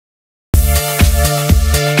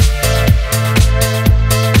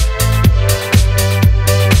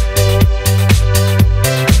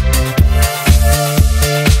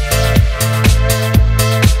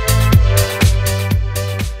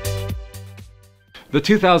The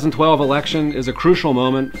 2012 election is a crucial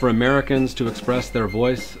moment for Americans to express their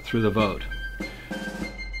voice through the vote.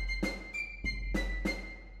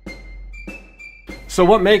 So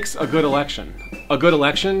what makes a good election? A good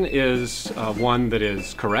election is one that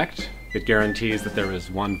is correct. It guarantees that there is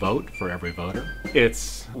one vote for every voter.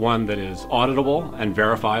 It's one that is auditable and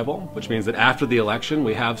verifiable, which means that after the election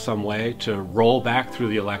we have some way to roll back through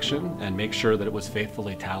the election and make sure that it was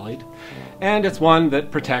faithfully tallied. And it's one that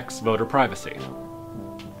protects voter privacy.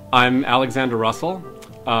 I'm Alexander Russell,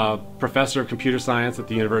 a professor of computer science at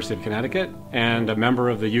the University of Connecticut and a member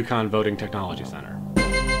of the Yukon Voting Technology Center.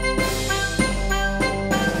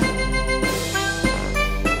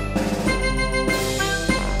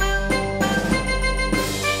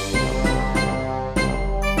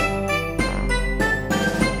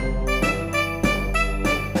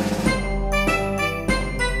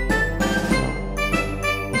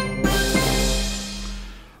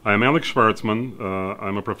 I'm Alex Schwartzman.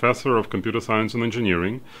 I'm a professor of computer science and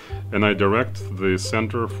engineering, and I direct the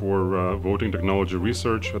Center for Voting Technology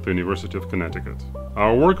Research at the University of Connecticut.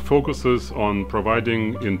 Our work focuses on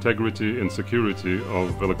providing integrity and security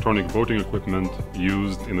of electronic voting equipment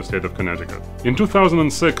used in the state of Connecticut. In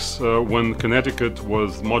 2006, when Connecticut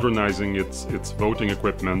was modernizing its voting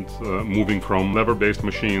equipment, moving from lever-based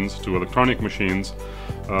machines to electronic machines,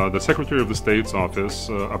 the Secretary of the State's office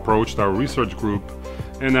approached our research group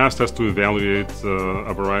and asked us to evaluate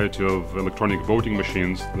a variety of electronic voting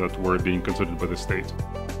machines that were being considered by the state.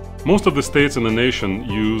 Most of the states in the nation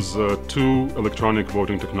use two electronic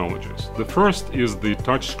voting technologies. The first is the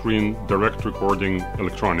touchscreen direct recording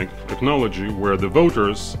electronic technology, where the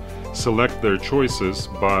voters select their choices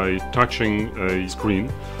by touching a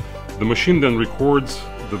screen. The machine then records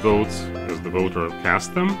the votes as the voter casts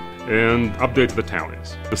them and updates the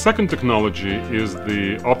tallies. The second technology is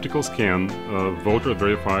the optical scan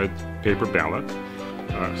voter-verified paper ballot.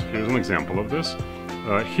 Here's an example of this.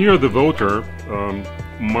 Here the voter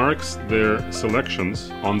marks their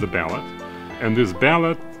selections on the ballot, and this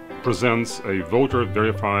ballot presents a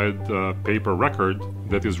voter-verified paper record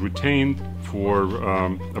that is retained for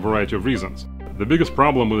a variety of reasons. The biggest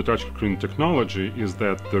problem with the touchscreen technology is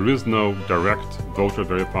that there is no direct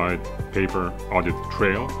voter-verified paper audit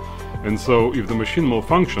trail. And so if the machine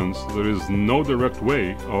malfunctions, there is no direct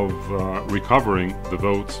way of recovering the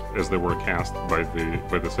votes as they were cast by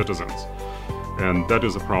the citizens. And that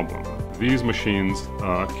is a problem. These machines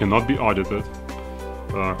cannot be audited.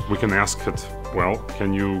 We can ask it, well,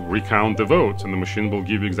 can you recount the votes? And the machine will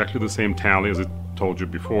give you exactly the same tally as it told you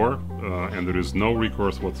before, and there is no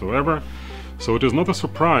recourse whatsoever. So it is not a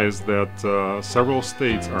surprise that several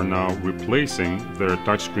states are now replacing their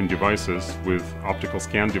touchscreen devices with optical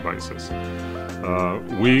scan devices.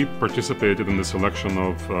 We participated in the selection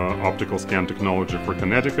of optical scan technology for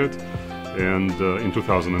Connecticut and in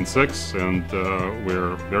 2006, and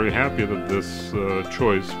we're very happy that this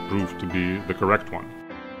choice proved to be the correct one.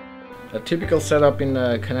 A typical setup in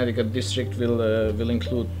the Connecticut district will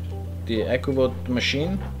include the EchoVote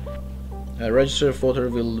machine. A registered voter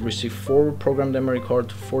will receive 4 programmed memory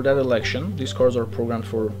cards for that election. These cards are programmed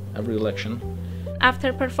for every election.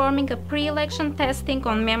 After performing a pre-election testing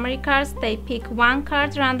on memory cards, they pick one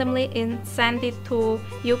card randomly and send it to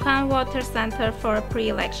Yukon Voter Center for a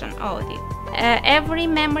pre-election audit. Every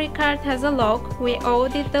memory card has a log. We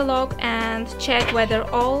audit the log and check whether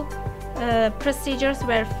all procedures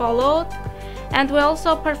were followed. And we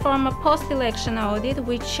also perform a post-election audit,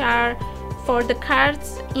 which are for the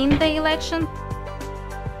cards in the election.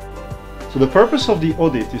 So the purpose of the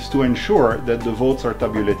audit is to ensure that the votes are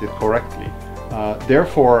tabulated correctly.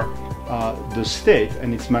 Therefore, the state,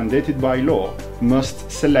 and it's mandated by law, must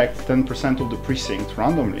select 10% of the precincts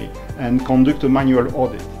randomly and conduct a manual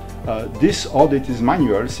audit. This audit is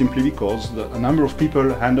manual simply because a number of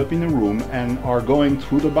people end up in a room and are going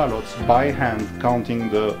through the ballots by hand, counting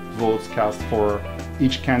the votes cast for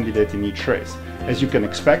each candidate in each race. As you can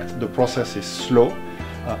expect, the process is slow,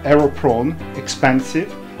 error-prone,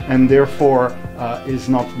 expensive, and therefore is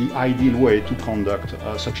not the ideal way to conduct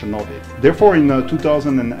such an audit. Therefore, in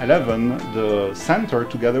 2011, the Center,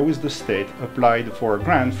 together with the state, applied for a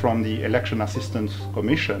grant from the Election Assistance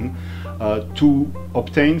Commission to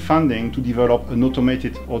obtain funding to develop an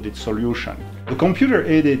automated audit solution. The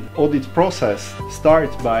computer-aided audit process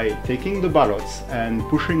starts by taking the ballots and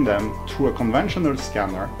pushing them through a conventional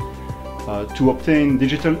scanner to obtain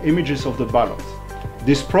digital images of the ballots.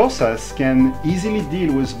 This process can easily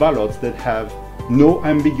deal with ballots that have no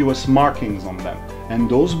ambiguous markings on them, and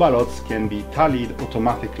those ballots can be tallied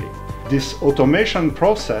automatically. This automation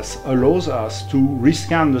process allows us to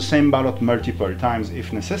rescan the same ballot multiple times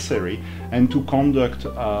if necessary, and to conduct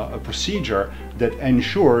a procedure that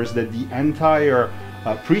ensures that the entire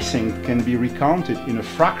precinct can be recounted in a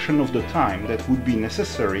fraction of the time that would be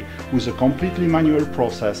necessary with a completely manual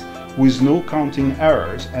process, with no counting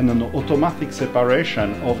errors and an automatic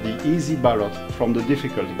separation of the easy ballot from the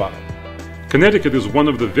difficult ballot. Connecticut is one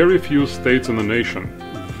of the very few states in the nation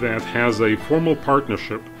that has a formal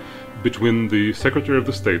partnership between the Secretary of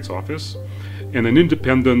the State's office and an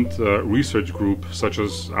independent research group such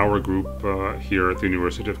as our group here at the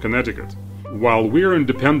University of Connecticut. While we are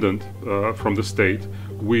independent from the state,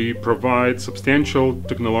 we provide substantial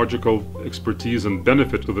technological expertise and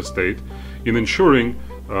benefit to the state in ensuring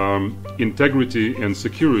integrity and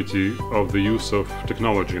security of the use of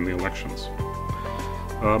technology in the elections.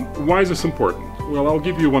 Why is this important? Well, I'll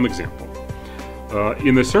give you one example.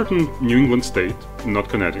 In a certain New England state, not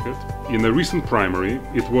Connecticut, in a recent primary,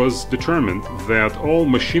 it was determined that all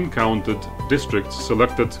machine-counted districts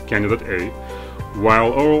selected candidate A,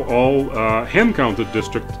 while all hand-counted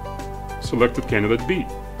districts selected candidate B.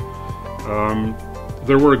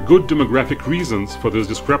 There were good demographic reasons for these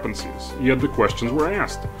discrepancies, yet the questions were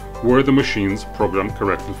asked: were the machines programmed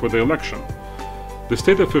correctly for the election? The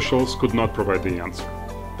state officials could not provide the answer.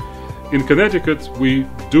 In Connecticut, we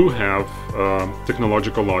do have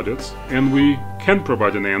technological audits, and we can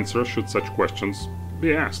provide an answer should such questions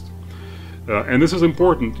be asked. And this is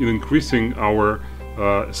important in increasing our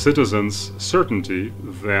citizens' certainty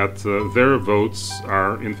that their votes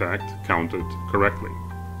are in fact counted correctly.